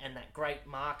 and that great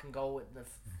mark and goal at the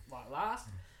last.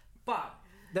 But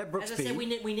that Brooksby, as I said,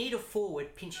 we need a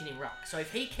forward pinching in ruck. So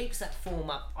if he keeps that form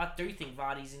up, I do think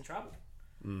Vardy's in trouble.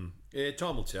 Yeah,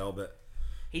 time will tell, but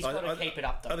he's got to keep it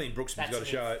up. Though. I think Brooksby's got to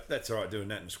show it. That's all right doing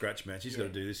that in a scratch match. He's got to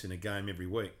do this in a game every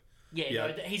week.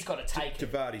 Yeah, he's got to take it. To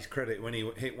Vardy's credit, when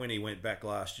he went back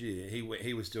last year,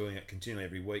 he was doing it continually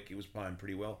every week. He was playing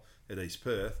pretty well at East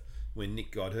Perth. When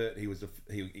Nick got hurt, he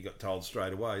got told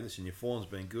straight away, "Listen, your form's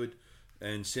been good,"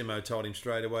 and Simo told him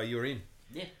straight away, "You're in."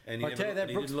 Yeah, and he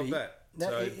didn't look back.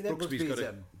 That Brooksby's got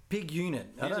a big unit.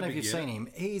 I don't know if you've seen him.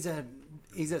 He's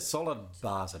a solid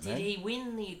bastard, man. Did he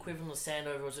win the equivalent of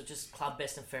Sandover, or was it just club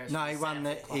best and fairest? No, he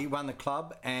won the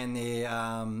club and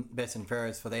the best and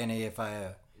fairest for the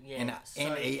NEFA Yeah,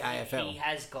 NEAFL. He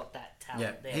has got that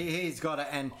talent there. He's got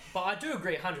it. But I do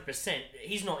agree 100%.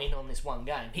 He's not in on this one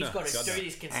game. He's got to do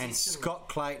this consistently. And Scott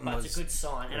Clayton but it's a good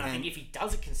sign. And I think if he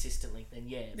does it consistently, then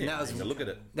look at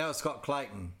it. That was Scott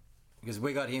Clayton, because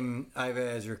we got him over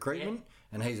as recruitment,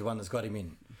 and he's the one that's got him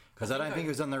in. Because I don't think he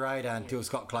was on the radar until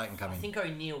Scott Clayton came in. I think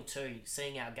O'Neill too,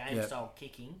 seeing our game style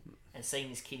kicking and seeing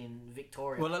this kid in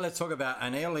Victoria. Well, let's talk about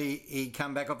O'Neill. He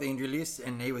come back off the injury list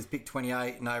and he was picked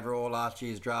 28 in overall last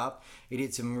year's draft. He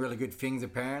did some really good things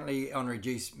apparently on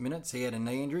reduced minutes. He had a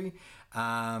knee injury.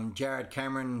 Jared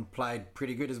Cameron played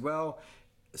pretty good as well.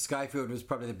 Schofield was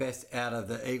probably the best out of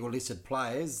the Eagle listed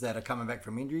players that are coming back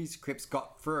from injuries. Cripps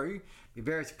got through. Be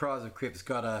very surprised if Cripps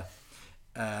got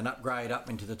an upgrade up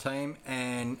into the team.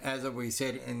 And as we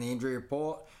said in the injury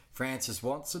report, Francis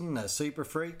Watson, a super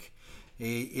freak,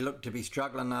 he looked to be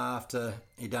struggling after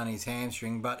he done his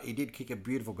hamstring, but he did kick a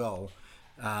beautiful goal.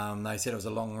 They said it was a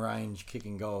long range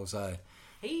kicking goal, so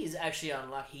he is actually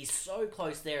unlucky. He's so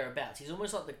close thereabouts. He's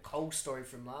almost like the Cole story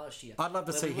from last year. I'd love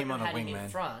to see him on a wing, man. In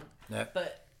front,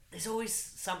 but there's always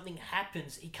something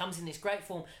happens. He comes in this great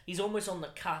form. He's almost on the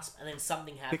cusp, and then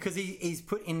something happens. Because he's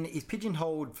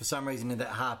pigeonholed for some reason in that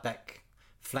halfback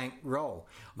flank role.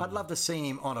 I'd love to see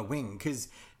him on a wing, because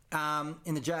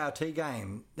in the JRT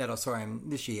game that I saw him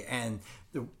this year and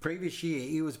the previous year,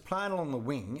 he was playing along the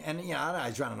wing, and I know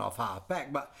he's running off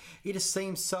halfback, but he just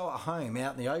seems so at home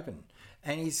out in the open,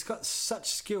 and he's got such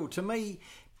skill to me.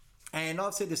 And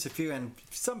I've said this a few, and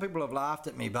some people have laughed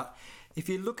at me, but if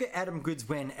you look at Adam Goodes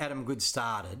when Adam Goodes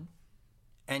started,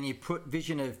 and you put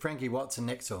vision of Frankie Watson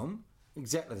next to him,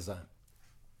 exactly the same.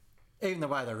 Even the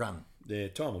way they run. Yeah,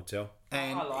 time will tell.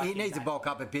 And he needs to bulk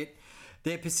up a bit.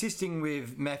 They're persisting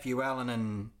with Matthew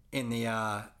Allen in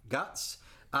the guts.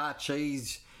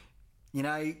 Archie's,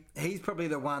 he's probably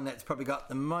the one that's probably got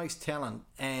the most talent.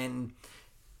 And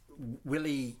will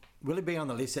he be on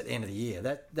the list at the end of the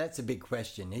year? That's a big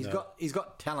question. He's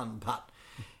got talent, but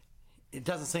it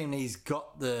doesn't seem he's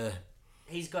got the.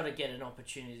 He's got to get an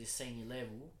opportunity to senior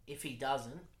level. If he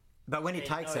doesn't, but when he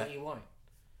takes it, he won't.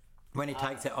 When he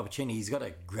takes that opportunity, he's got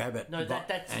to grab it. No,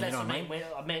 that's what I mean.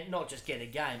 I meant not just get a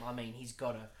game. I mean, he's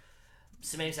got to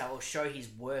cement himself or show his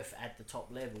worth at the top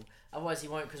level. Otherwise, he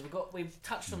won't. Because we've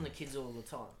touched on the kids all the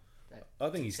time. I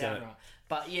think he's done it. Right.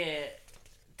 But yeah,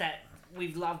 that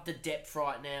we've loved the depth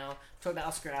right now. Talk about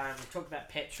Oscar Aaron. We talk about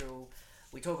Petrel.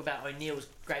 We talk about O'Neill's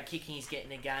great kicking. He's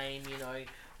getting a game.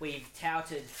 We've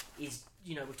touted his.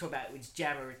 We talk about his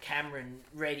Jammer Cameron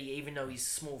ready, even though he's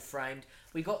small framed.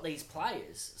 We got these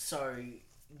players, so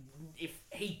if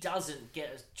he doesn't get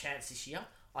a chance this year,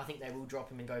 I think they will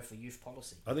drop him and go for youth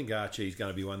policy. I think Archie's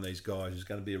going to be one of these guys who's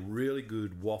going to be a really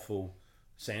good waffle,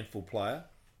 sandful player,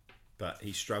 but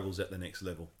he struggles at the next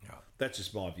level. Yeah. That's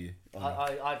just my view.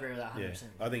 I agree with that 100%. Yeah,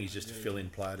 I think he's just a fill-in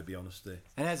player, to be honest there.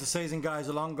 And as the season goes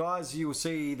along, guys, you will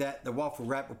see that the Waffle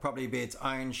Wrap will probably be its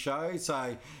own show.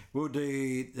 So we'll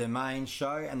do the main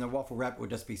show and the Waffle Wrap will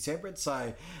just be separate.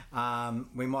 So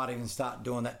we might even start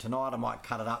doing that tonight. I might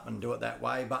cut it up and do it that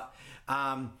way. But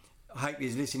I hope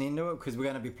you're listening to it, because we're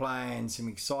going to be playing some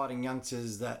exciting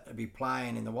youngsters that will be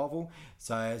playing in the Waffle.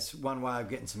 So it's one way of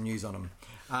getting some news on them.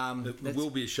 It will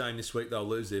be a shame this week they'll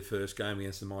lose their first game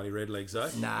against the mighty Redlegs, though.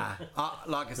 Nah.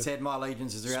 Like I said, my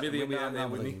allegiances are out the window. Smithy will be out there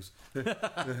with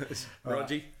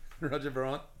me. Roger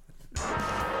Bryant.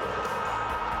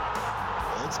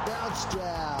 It's Bounce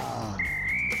Down.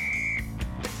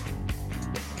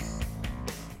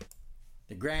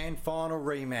 The grand final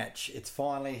rematch. It's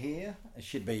finally here. It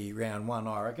should be round one,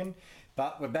 I reckon.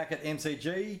 But we're back at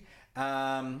MCG.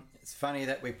 It's funny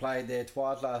that we played there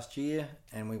twice last year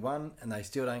and we won, and they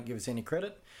still don't give us any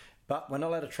credit. But we're not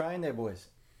allowed to train there, boys.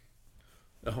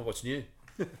 Oh, what's new?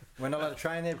 We're not allowed to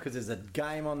train there because there's a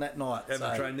game on that night.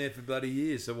 Haven't trained there for bloody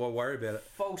years, so why worry about it?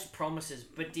 False promises.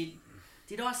 But did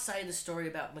I say the story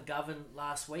about McGovern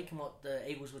last week and what the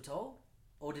Eagles were told?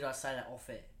 Or did I say that off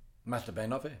air? Must have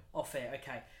been off air. Off air,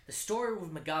 okay. The story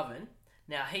with McGovern,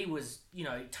 now he was,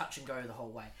 touch and go the whole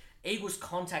way. Eagles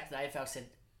contacted the AFL, said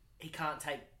he can't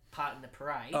take part in the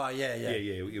parade. Oh, yeah.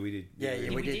 Yeah, we did. Yeah,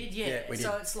 we did. Yeah,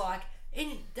 so it's like,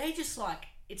 and they just like,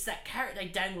 it's that carrot they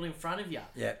dangle in front of you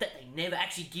that they never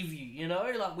actually give you,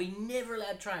 Like, we never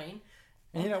allowed train.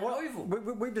 And you know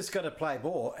what? We've just got to play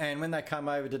ball. And when they come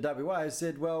over to WA, I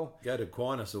said, well, go to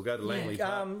Aquinas or go to Langley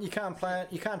Park. You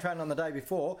can't train on the day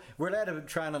before. We're allowed to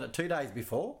train on it 2 days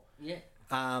before. Yeah.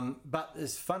 But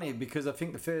it's funny because I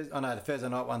think the Thursday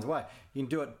night one's away. You can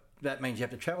do it that means you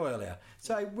have to travel earlier.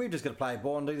 So we've just got to play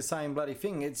ball and do the same bloody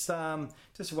thing. It's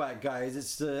just the way it goes.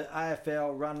 It's the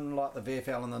AFL run like the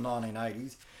VFL in the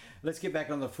 1980s. Let's get back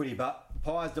on the footy. But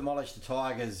Pies demolished the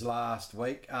Tigers last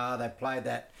week. They played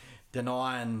that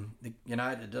denying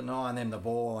them the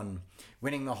ball and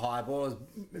winning the high ball. It was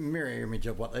a mirror image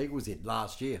of what the Eagles did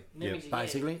last year.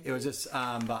 Basically, it was just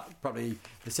but probably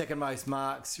the second most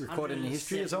marks recorded in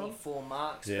history or something. 4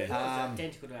 marks. Yeah. But it was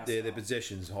identical to our their style.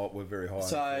 possessions were very high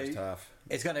So in the first half.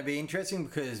 it's going to be interesting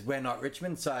because we're not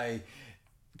Richmond, so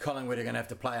Collingwood are going to have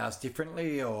to play us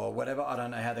differently or whatever. I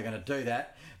don't know how they're going to do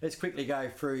that. Let's quickly go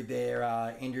through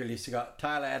their injury list. We've got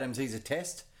Taylor Adams, he's a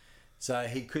test, so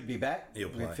he could be back He'll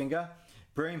play. with finger.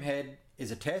 Broomhead is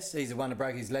a test. He's the one that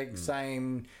broke his leg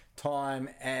same time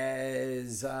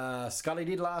as Scully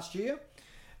did last year.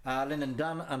 Lyndon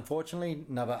Dunn, unfortunately,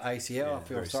 another ACL. I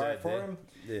feel very sorry sad for there. him.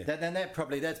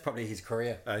 Yeah. that's probably his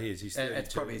career. He is. He's 32.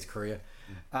 It's probably his career.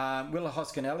 Willa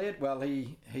Hoskin-Elliott, well,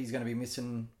 he's going to be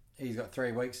missing. He's got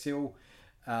 3 weeks still.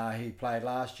 He played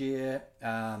last year.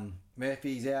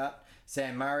 Murphy's out.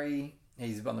 Sam Murray,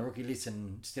 he's on the rookie list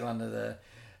and still under the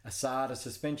ASADA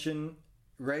suspension.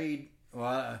 Reid,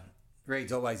 well,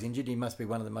 Reid's always injured. He must be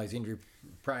one of the most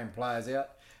injury-prone players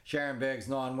out. Sharon Berg's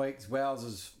 9 weeks. Wells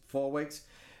is 4 weeks.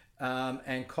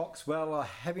 And Cox, well, I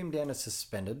have him down as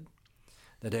suspended.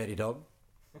 The dirty dog.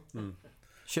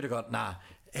 Should have got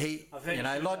He, I've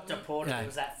heard deported. It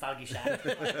was that thuggish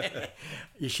attitude.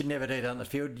 You should never do that on the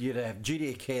field. You'd have duty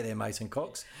of care there, Mason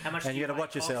Cox. How much and do you you got to pay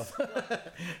watch yourself.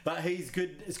 But he's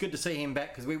good. It's good to see him back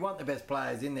because we want the best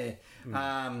players in there.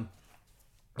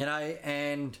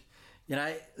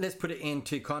 Let's put it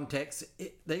into context.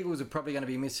 The Eagles are probably going to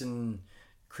be missing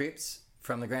Cripps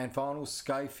from the grand final.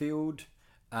 Schofield.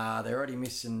 They're already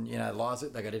missing,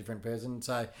 Lysak. They got a different person.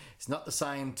 So it's not the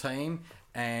same team.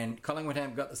 And Collingwood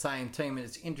haven't got the same team. And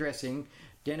it's interesting.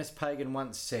 Dennis Pagan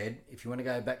once said, if you want to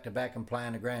go back-to-back and play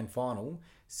in a grand final,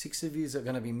 6 of you are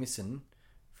going to be missing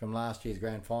from last year's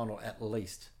grand final at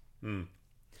least. And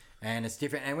it's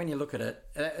different. And when you look at it,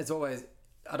 it's always...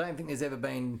 I don't think there's ever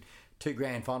been 2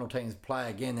 grand final teams play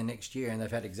again the next year and they've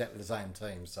had exactly the same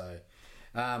team. So,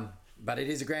 but it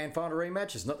is a grand final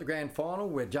rematch. It's not the grand final.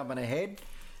 We're jumping ahead.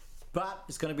 But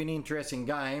it's going to be an interesting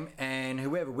game, and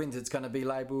whoever wins it's going to be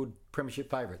labelled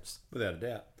premiership favourites. Without a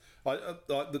doubt.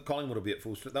 The Collingwood will be at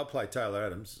full strength. They'll play Taylor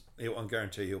Adams. I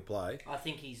guarantee he'll play. I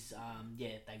think he's,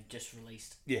 they've just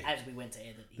released, Yeah. as we went to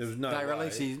air, that There was no They way.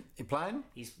 release he playing?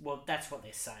 well, that's what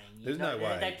they're saying. There's no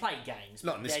way. They play games.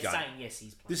 Not in this they're game. saying, yes,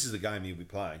 he's playing. This is the game he'll be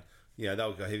playing. Yeah,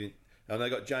 they'll go heavy. And they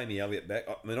got Jamie Elliott back.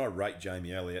 I mean, I rate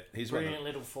Jamie Elliott. He's Brilliant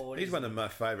little forward. He's one of my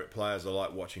favourite players I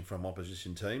like watching from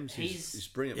opposition teams. He's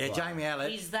brilliant. Yeah, player. Jamie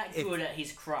Elliott. He's that good at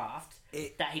his craft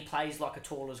that he plays like a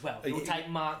tall as well. He'll take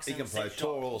marks he and can play set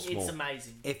tall or shots. small. It's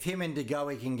amazing. If him and De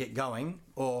Goey can get going,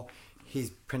 or his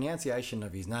pronunciation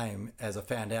of his name, as I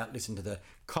found out, listen to the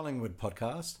Collingwood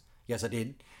podcast, yes I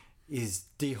did, is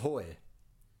De Hoy,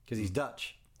 because he's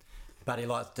Dutch, but he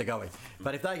likes De Goey.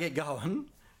 But if they get going,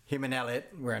 him and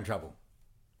Elliott, we're in trouble.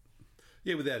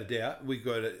 Yeah, without a doubt. We've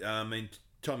got.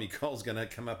 Tommy Cole's going to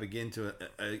come up again to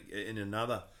in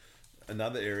another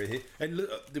area here. And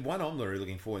look, the one I'm really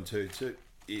looking forward to too.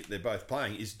 They're both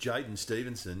playing is Jaden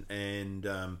Stevenson and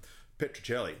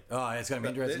Petrocelli. Oh, it's going to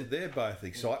be interesting. They're both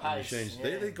excitement Pace, machines. yeah.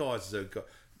 They're the guys that have got.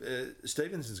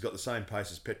 Stevenson's got the same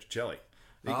pace as Petrocelli.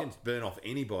 He can burn off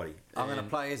anybody. I'm going to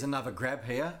play as another grab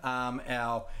here.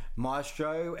 Our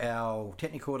maestro, our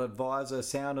technical advisor,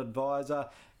 sound advisor,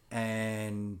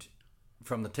 and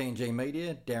from the TNG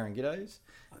media, Darren Giddos.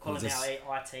 I call him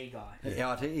our IT guy.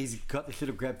 Yeah, he's got this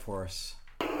little grab for us.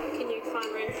 Can you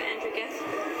find room for Andrew Gaff?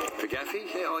 For Gaffey?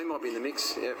 Yeah, he might be in the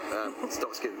mix. Yep.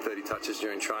 Stock's getting 30 touches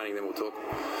during training, then we'll talk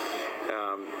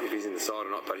if he's in the side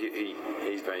or not. But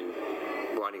he's been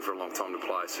waiting for a long time to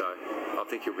play, so I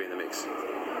think he'll be in the mix.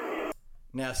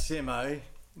 Now, Simo,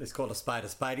 let's call a spade a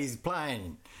spade. He's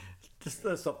playing. Just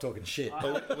let's stop talking shit.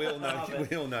 We all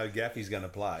know Gaffey's going to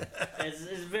play. It's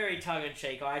very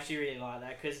tongue-in-cheek. I actually really like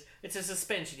that because it's a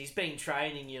suspension. He's been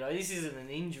training, this isn't an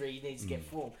injury he needs to get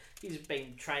form. He's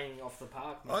been training off the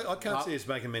park. I can't see us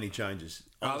making many changes.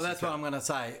 Honestly, that's what I'm going to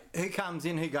say. Who comes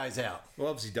in, who goes out? Well,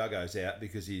 obviously Duggo's out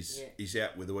because he's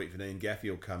out with the week 15.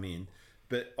 Gaffey will come in.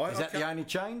 But Is that the only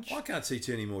change? I can't see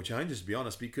too many more changes, to be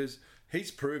honest, because he's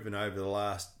proven over the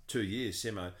last 2 years,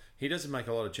 Simo, he doesn't make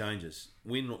a lot of changes.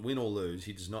 Win or lose,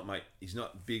 he does not make. He's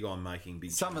not big on making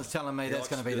big. Someone's changes. telling me He that's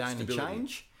going likes to be the only stability.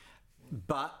 change.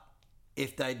 But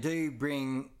if they do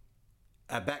bring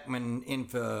a backman in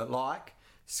for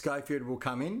Schofield will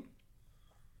come in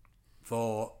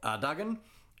for Duggan,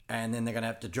 and then they're going to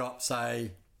have to drop,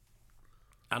 say,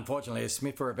 unfortunately, a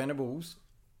Smith or a Venables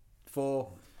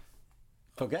for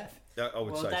Gaff. I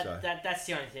would say so. That's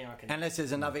the only thing I can... Unless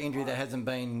there's another injury that hasn't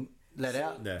been let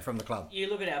out from the club. You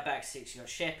look at our back six. You've got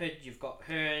Shepherd, you've got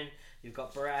Hearn, you've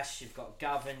got Barash, you've got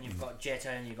Govan, you've got Jetta,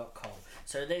 and you've got Cole.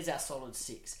 So there's our solid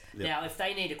six. Yep. Now, if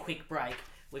they need a quick break,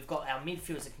 we've got our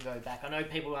midfielders that can go back. I know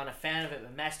people aren't a fan of it,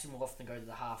 but Maston will often go to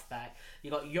the half-back.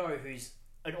 You've got Yo, who's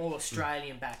an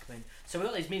all-Australian backman. So we've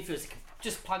got these midfielders that can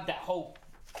just plug that hole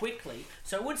quickly.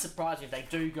 So it wouldn't surprise me if they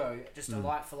do go just a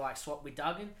like-for-like swap with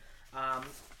Duggan.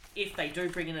 If they do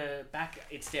bring in a back,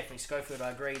 it's definitely Schofield,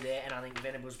 I agree there, and I think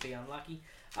Venables be unlucky.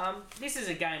 This is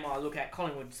a game I look at.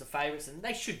 Collingwood's the favourites, and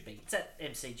they should be. It's at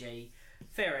MCG.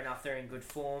 Fair enough, they're in good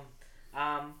form.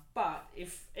 But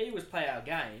if Eagles play our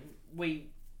game, we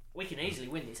can easily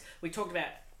win this. We talked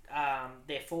about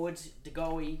their forwards, De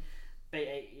Goey,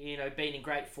 being in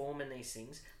great form and these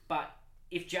things. But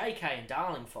if JK and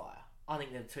Darling fire, I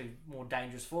think they're two more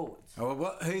dangerous forwards. Oh,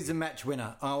 well, who's the match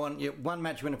winner? I want one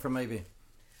match winner from Evie.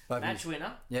 Match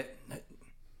winner? Yeah.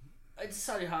 It's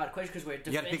such a hard question because we're a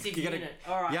defensive unit.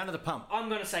 All right. You're under the pump. I'm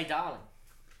going to say Darling.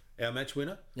 Our match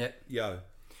winner? Yeah. Yo.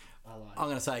 I'm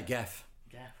going to say Gaff.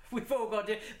 We've all got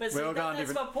to, but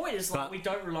that's my point. It's like we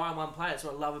don't rely on one player. That's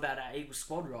what I love about our Eagles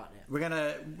squad right now.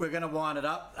 We're gonna wind it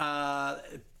up.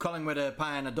 Collingwood are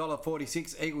paying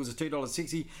 $1.46. Eagles are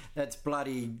 $2.60. That's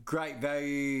bloody great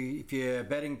value if you're a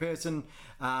betting person.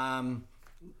 The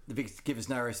Vics give us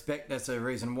no respect. That's the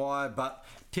reason why. But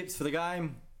tips for the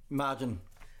game, margin.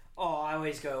 I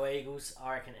always go Eagles.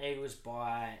 I reckon Eagles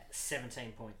by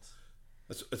 17 points.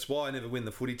 That's why I never win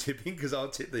the footy tipping, because I'll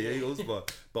tip the Eagles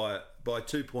by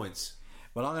 2 points.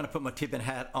 Well, I'm going to put my tipping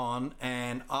hat on,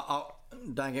 and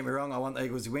don't get me wrong, I want the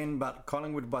Eagles to win, but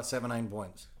Collingwood by 17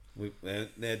 points. Now,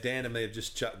 Dan and me have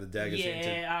just chucked the daggers into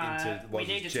Wazza's we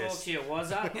need to talk to you,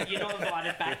 Wazza. You're not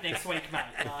invited back next week, mate.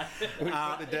 We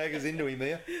put the daggers into him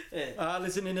here.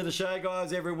 Listening to the show,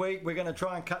 guys, every week. We're going to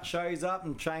try and cut shows up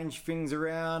and change things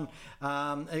around.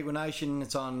 Eagle Nation,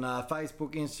 it's on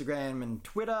Facebook, Instagram and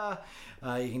Twitter.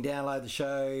 You can download the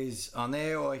shows on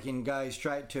there, or you can go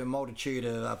straight to a multitude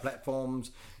of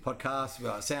platforms, podcasts,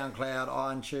 SoundCloud,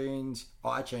 iTunes,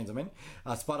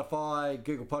 Spotify,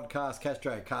 Google Podcasts,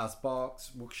 Castro, Castbox,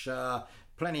 Bookshare,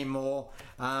 plenty more.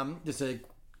 Just a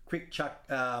quick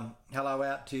hello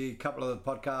out to a couple of the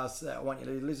podcasts that I want you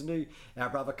to listen to. Our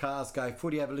brother Cars Go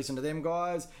Footy, have a listen to them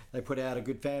guys. They put out a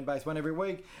good fan base one every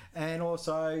week. And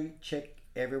also check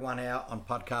everyone out on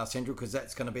Podcast Central, because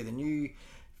that's going to be the new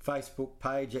Facebook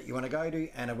page that you want to go to,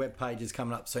 and a web page is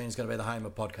coming up soon. It's going to be the home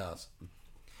of podcasts.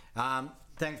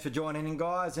 Thanks for joining in,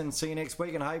 guys, and see you next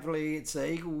week. And hopefully it's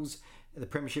the Eagles, the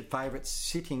premiership favourites,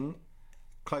 sitting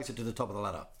closer to the top of the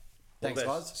ladder. Thanks,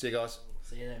 guys. See you guys.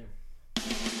 See you then.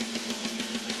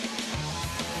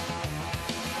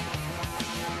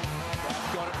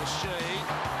 Got it to Sheed.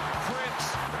 Cripps.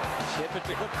 Shepherd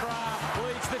to Craft.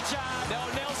 Leads the charge. Now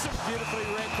Nelson. Beautifully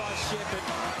read by Shepherd.